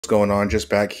Going on, just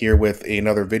back here with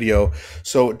another video.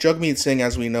 So Jagmeet Singh,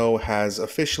 as we know, has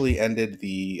officially ended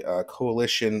the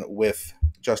coalition with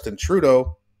Justin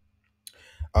Trudeau,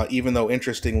 even though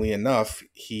interestingly enough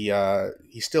he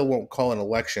still won't call an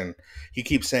election. He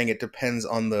keeps saying it depends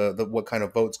on the what kind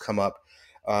of votes come up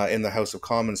in the House of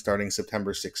Commons starting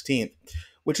September 16th,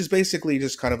 which is basically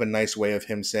just kind of a nice way of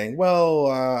him saying, well,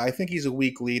 I think he's a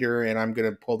weak leader and I'm going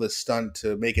to pull this stunt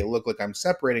to make it look like I'm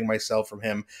separating myself from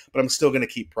him, but I'm still going to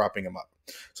keep propping him up.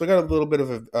 So I got a little bit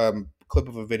of a clip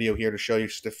of a video here to show you,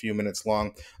 just a few minutes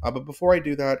long. But before I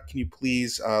do that, can you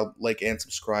please like and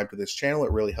subscribe to this channel?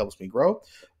 It really helps me grow.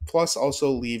 Plus,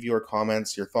 also leave your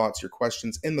comments, your thoughts, your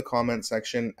questions in the comment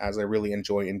section, as I really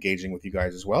enjoy engaging with you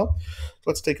guys as well. So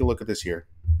let's take a look at this here.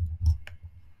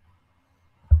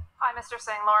 Hi, Mr.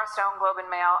 Singh, Laura Stone, Globe and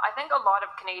Mail. I think a lot of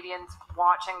Canadians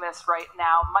watching this right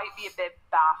now might be a bit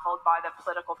baffled by the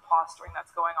political posturing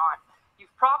that's going on.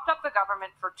 You've propped up the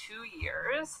government for 2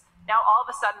 years. Now all of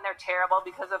a sudden they're terrible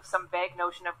because of some vague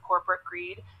notion of corporate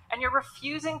greed, and you're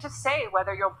refusing to say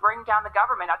whether you'll bring down the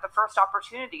government at the first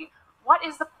opportunity. What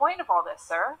is the point of all this,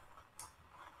 sir?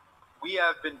 We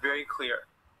have been very clear.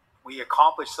 We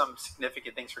accomplished some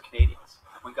significant things for Canadians.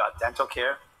 We got dental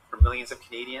care for millions of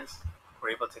Canadians. We're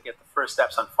able to get the first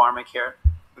steps on pharmacare.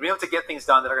 We've been able to get things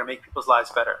done that are going to make people's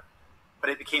lives better.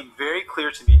 But it became very clear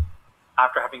to me,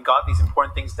 after having got these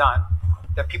important things done,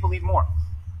 that people need more.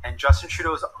 And Justin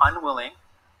Trudeau is unwilling,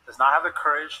 does not have the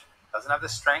courage, doesn't have the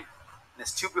strength, and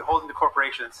is too beholden to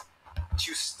corporations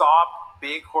to stop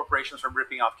big corporations from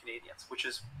ripping off Canadians, which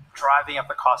is driving up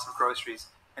the cost of groceries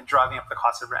and driving up the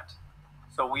cost of rent.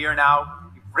 So we've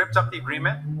ripped up the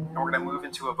agreement, and we're going to move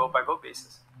into a vote-by-vote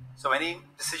basis. So any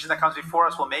decision that comes before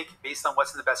us, we'll make based on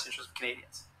what's in the best interest of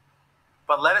Canadians.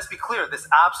 But let us be clear, this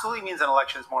absolutely means an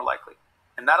election is more likely.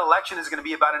 And that election is going to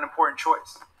be about an important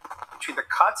choice between the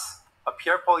cuts of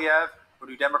Pierre Poilievre or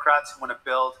New Democrats who want to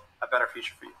build a better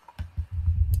future for you.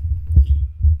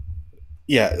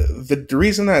 Yeah, the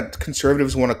reason that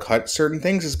conservatives want to cut certain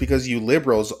things is because you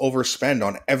liberals overspend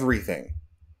on everything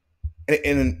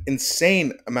in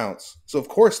insane amounts. So of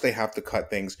course they have to cut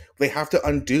things. They have to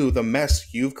undo the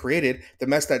mess you've created, the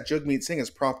mess that Jagmeet Singh has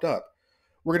propped up.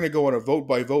 We're going to go on a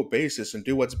vote-by-vote basis and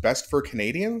do what's best for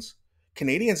Canadians?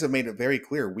 Canadians have made it very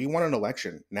clear. We want an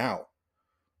election now.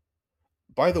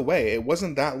 By the way, it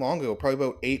wasn't that long ago, probably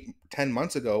about 8-10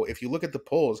 months ago. If you look at the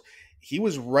polls, he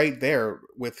was right there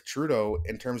with Trudeau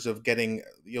in terms of getting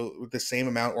the same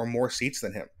amount or more seats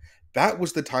than him. That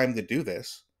was the time to do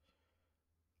this.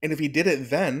 And if he did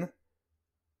it then,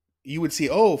 you would see,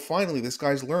 oh, finally, this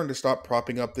guy's learned to stop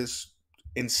propping up this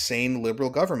insane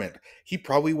liberal government. He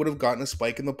probably would have gotten a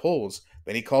spike in the polls.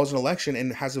 Then he calls an election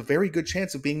and has a very good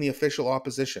chance of being the official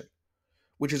opposition,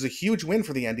 which is a huge win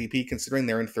for the NDP considering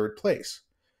they're in third place.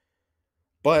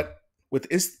 But with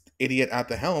this idiot at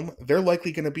the helm, they're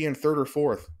likely going to be in third or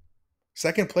fourth.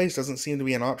 Second place doesn't seem to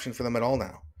be an option for them at all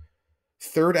now.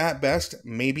 Third at best,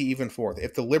 maybe even fourth.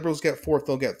 If the Liberals get fourth,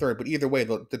 they'll get third. But either way,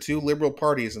 the two Liberal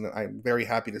parties, and I'm very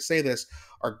happy to say this,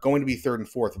 are going to be third and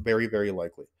fourth, very, very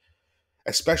likely.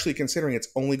 Especially considering it's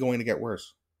only going to get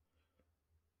worse.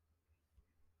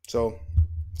 So,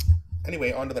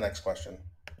 anyway, on to the next question.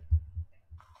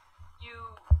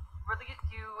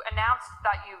 You announced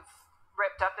that you've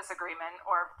ripped up this agreement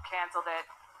or canceled it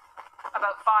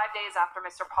about 5 days after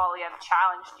Mr. Poilievre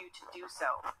challenged you to do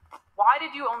so. Why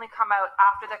did you only come out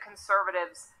after the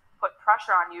Conservatives put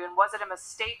pressure on you, and was it a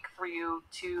mistake for you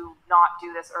to not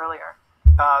do this earlier?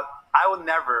 I will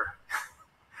never,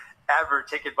 ever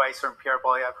take advice from Pierre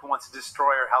Poilievre, who wants to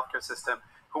destroy our healthcare system,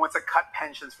 who wants to cut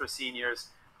pensions for seniors,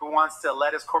 who wants to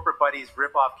let his corporate buddies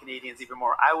rip off Canadians even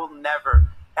more. I will never,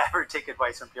 ever take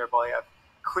advice from Pierre Poilievre.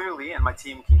 Clearly, and my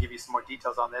team can give you some more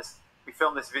details on this, we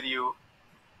filmed this video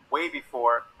way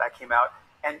before that came out.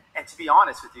 And to be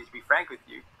honest with you, to be frank with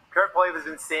you, Pierre Poilievre has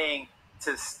been saying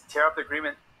to tear up the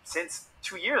agreement since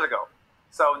 2 years ago.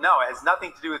 So no, it has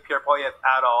nothing to do with Pierre Poilievre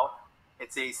at all.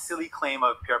 It's a silly claim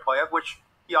of Pierre Poilievre, which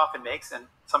he often makes and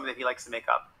something that he likes to make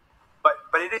up. But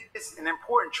it is an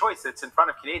important choice that's in front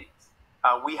of Canadians.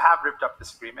 We have ripped up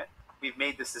this agreement. We've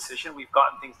made this decision. We've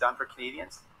gotten things done for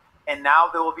Canadians. And now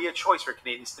there will be a choice for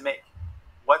Canadians to make.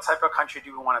 What type of country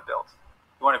do we want to build?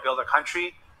 We want to build a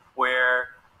country where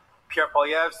Pierre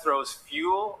Poilievre throws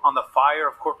fuel on the fire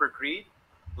of corporate greed,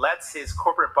 lets his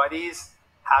corporate buddies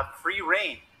have free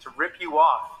reign to rip you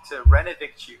off, to rent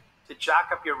evict you, to jack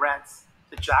up your rents,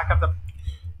 to jack up the...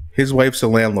 His wife's a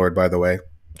landlord, by the way.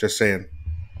 Just saying.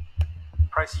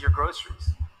 ...price of your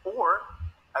groceries. Or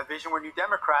a vision where New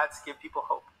Democrats give people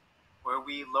hope, where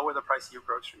we lower the price of your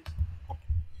groceries.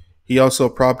 He also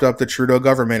propped up the Trudeau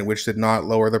government, which did not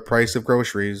lower the price of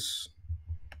groceries.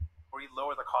 Where we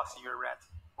lower the cost of your rent.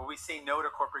 Where we say no to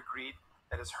corporate greed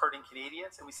that is hurting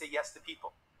Canadians, and we say yes to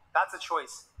people. That's a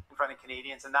choice in front of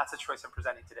Canadians, and that's a choice I'm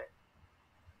presenting today.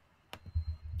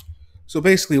 So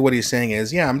basically what he's saying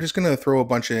is, yeah, I'm just going to throw a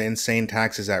bunch of insane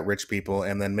taxes at rich people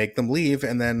and then make them leave,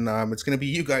 and then it's going to be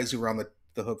you guys who are on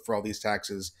the hook for all these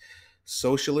taxes.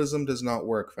 Socialism does not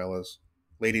work, fellas.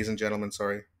 Ladies and gentlemen,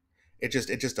 sorry. It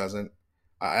just doesn't.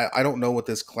 I don't know what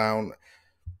this clown...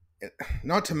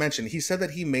 Not to mention, he said that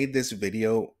he made this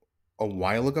video a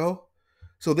while ago.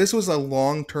 So this was a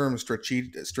long-term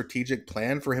strategic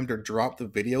plan for him to drop the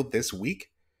video this week.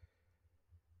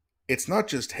 It's not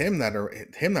just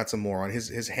that's a moron.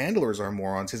 His handlers are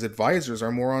morons. His advisors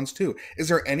are morons too. Is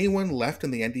there anyone left in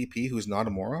the NDP who's not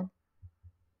a moron?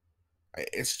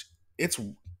 It's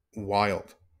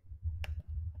wild.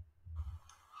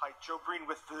 Hi, Joe Breen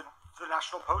with the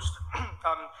National Post.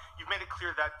 You've made it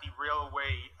clear that the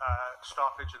railway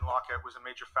stoppage and lockout was a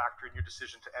major factor in your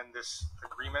decision to end this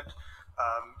agreement.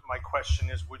 My question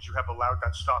is, would you have allowed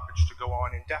that stoppage to go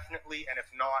on indefinitely? And if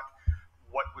not,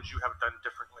 what would you have done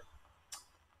differently?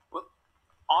 Well,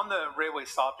 on the railway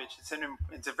stoppage, it's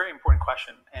a very important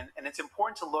question. And it's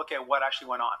important to look at what actually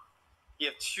went on. You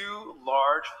have two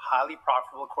large, highly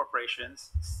profitable corporations,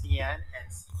 CN and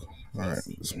CN. All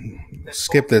right,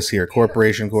 skip this here.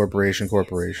 Corporation. They're the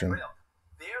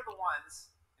ones,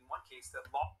 in one case, that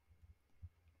law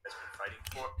has been fighting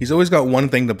for. He's always got one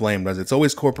thing to blame, does it? It's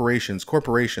always corporations.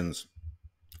 Corporations.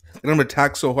 And I'm going to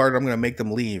tax so hard, I'm going to make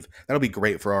them leave. That'll be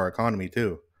great for our economy,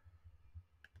 too.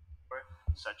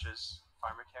 Such as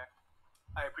pharmacare?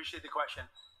 I appreciate the question.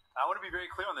 I want to be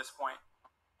very clear on this point.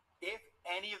 If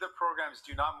any of the programs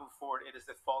do not move forward, it is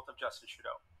the fault of Justin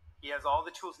Trudeau. He has all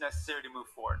the tools necessary to move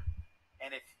forward.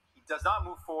 And if he does not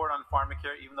move forward on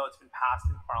pharmacare, even though it's been passed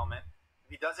in Parliament,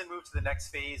 if he doesn't move to the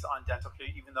next phase on dental care,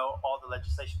 even though all the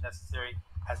legislation necessary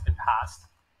has been passed,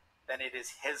 then it is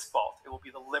his fault. It will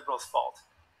be the Liberals' fault.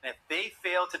 And if they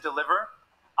fail to deliver,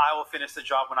 I will finish the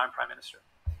job when I'm Prime Minister.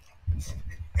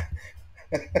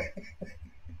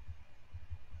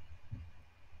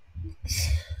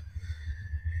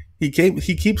 He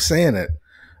keeps saying it.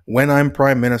 When I'm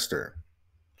Prime Minister.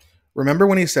 Remember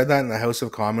when he said that in the House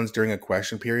of Commons during a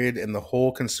question period, and the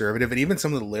whole Conservative and even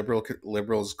some of the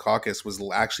Liberals caucus was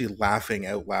actually laughing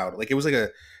out loud. Like it was like a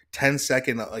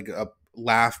 10-second like a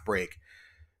laugh break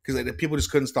because people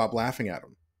just couldn't stop laughing at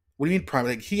him. What do you mean Prime?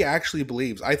 Like he actually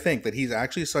believes. I think that he's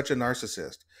actually such a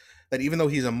narcissist that even though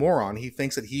he's a moron, he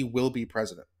thinks that he will be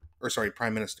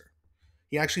Prime Minister.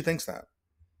 He actually thinks that.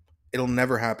 It'll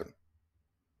never happen.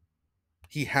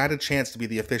 He had a chance to be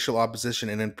the official opposition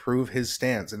and improve his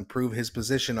stance, improve his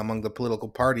position among the political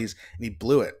parties, and he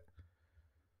blew it.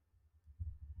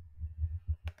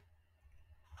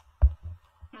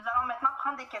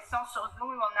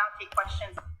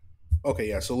 Okay,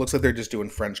 yeah, so it looks like they're just doing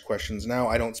French questions now.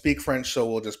 I don't speak French, so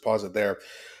we'll just pause it there.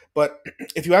 But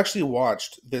if you actually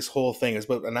watched this whole thing, it's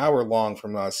about an hour long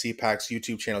from CPAC's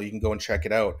YouTube channel. You can go and check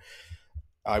it out.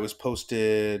 I was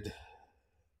posted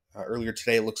earlier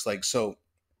today, it looks like. So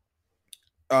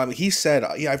he said,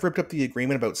 yeah, I've ripped up the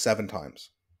agreement about 7 times.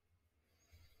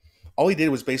 All he did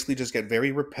was basically just get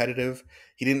very repetitive.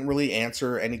 He didn't really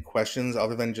answer any questions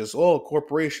other than just,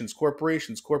 corporations.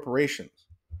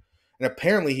 And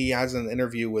apparently he has an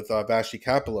interview with Vashti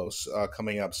Kapelos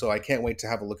coming up, so I can't wait to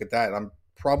have a look at that. And I'm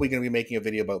probably going to be making a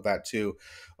video about that too.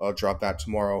 I'll drop that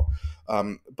tomorrow.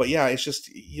 But yeah, it's just,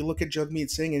 you look at Jagmeet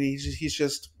Singh and he's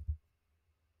just,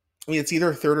 I mean, it's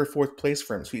either 3rd or 4th place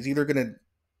for him. So he's either going to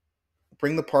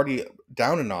bring the party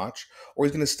down a notch or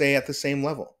he's going to stay at the same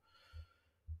level.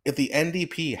 If the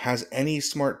NDP has any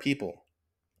smart people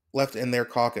left in their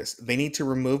caucus, they need to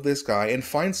remove this guy and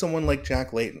find someone like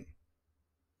Jack Layton.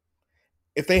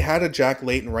 If they had a Jack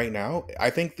Layton right now,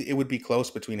 I think it would be close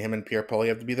between him and Pierre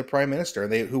Poilievre to be the Prime Minister.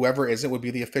 Whoever isn't would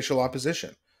be the official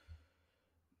opposition.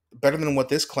 Better than what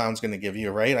this clown's going to give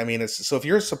you, right? I mean, so if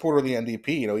you're a supporter of the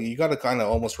NDP, you got to kind of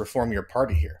almost reform your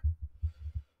party here.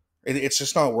 It's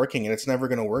just not working, and it's never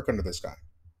going to work under this guy.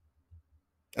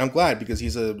 And I'm glad, because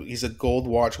he's a gold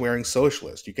watch wearing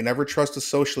socialist. You can never trust a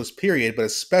socialist, period, but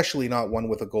especially not one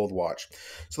with a gold watch.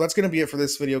 So that's going to be it for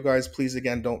this video, guys. Please,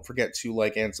 again, don't forget to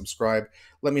like and subscribe.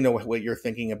 Let me know what you're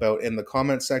thinking about in the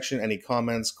comment section. Any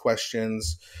comments,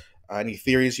 questions, any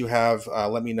theories you have,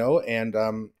 let me know. And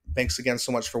thanks again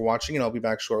so much for watching, and I'll be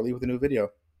back shortly with a new video.